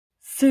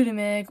Salut les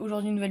mecs,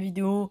 aujourd'hui une nouvelle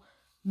vidéo,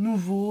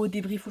 nouveau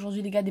débrief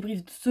aujourd'hui les gars,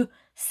 débrief de ce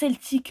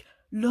Celtic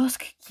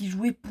Losc qui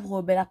jouait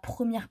pour la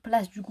première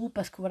place du groupe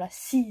parce que voilà,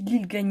 si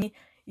Lille gagnait,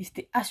 il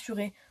s'était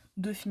assuré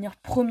de finir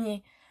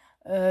premier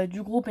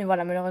du groupe, mais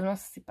voilà, malheureusement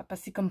ça s'est pas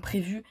passé comme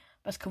prévu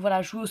parce que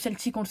voilà, jouer au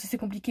Celtic, on le sait, c'est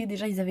compliqué.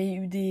 Déjà ils avaient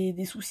eu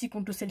des soucis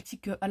contre le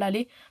Celtic à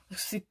l'aller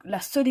parce que c'est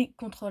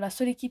contre la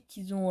seule équipe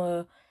qu'ils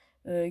ont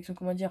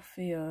comment dire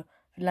fait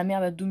de la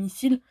merde à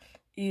domicile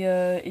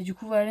et du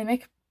coup voilà les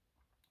mecs.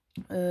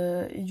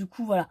 Et du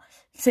coup voilà,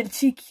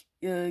 Celtic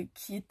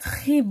qui est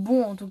très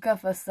bon en tout cas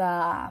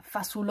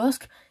face au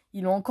Losc,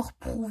 ils l'ont encore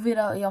prouvé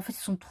là, et en fait ils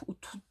sont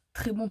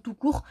très bons tout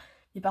court.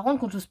 Et par contre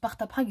contre le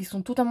Sparta Prague ils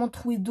sont totalement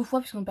troués deux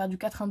fois puisqu'ils ont perdu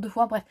 4-1 deux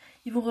fois. Bref,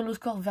 ils vont le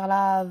score vers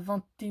la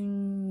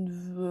 21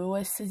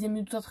 16e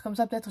minute, un truc comme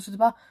ça peut-être, je sais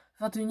pas,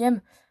 21e.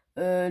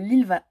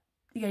 Lille va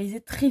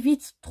égaliser très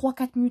vite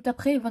 3-4 minutes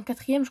après,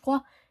 24e je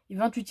crois, et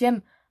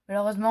 28e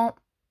malheureusement.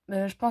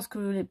 Je pense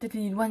que peut-être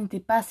les Lillois n'étaient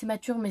pas assez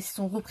matures, mais ils se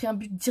sont repris un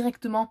but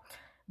directement.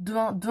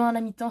 2-1 à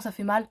la mi-temps, ça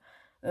fait mal.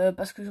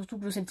 Parce que surtout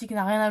que le Celtic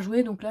n'a rien à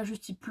jouer. Donc là,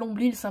 juste, il plombe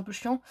Lille, c'est un peu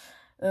chiant.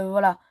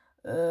 Voilà.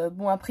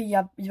 Bon, après,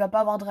 il va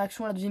pas avoir de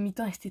réaction à la deuxième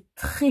mi-temps. Et c'était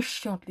très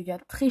chiante, les gars.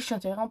 Très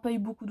chiante. Il n'y a vraiment pas eu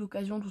beaucoup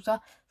d'occasions, tout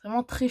ça. C'est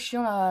vraiment très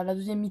chiant, la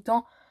deuxième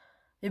mi-temps.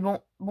 Et bon,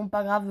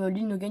 pas grave.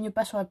 Lille ne gagne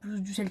pas sur la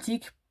pelouse du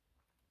Celtic.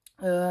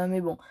 Mais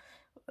bon,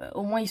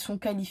 au moins, ils sont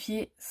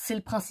qualifiés. C'est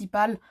le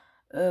principal.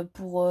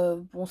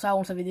 Bon ça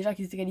on savait déjà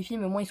qu'ils étaient qualifiés,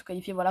 mais au moins ils sont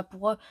qualifiés voilà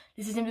pour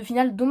les 16e de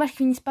finale. Dommage qu'ils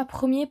finissent pas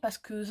premiers parce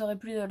que ça aurait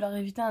pu leur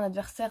éviter un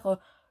adversaire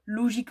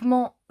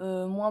logiquement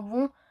moins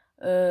bon,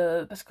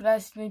 parce que là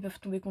sinon ils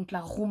peuvent tomber contre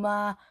la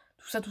Roma,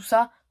 tout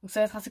ça, donc ça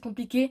va être assez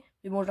compliqué.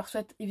 Mais bon, je leur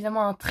souhaite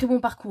évidemment un très bon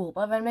parcours.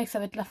 Bref les mecs, ça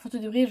va être la fin de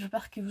débrief,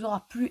 j'espère qu'il vous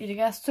aura plu, et les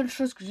gars, la seule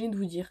chose que j'ai de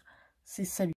vous dire, c'est salut.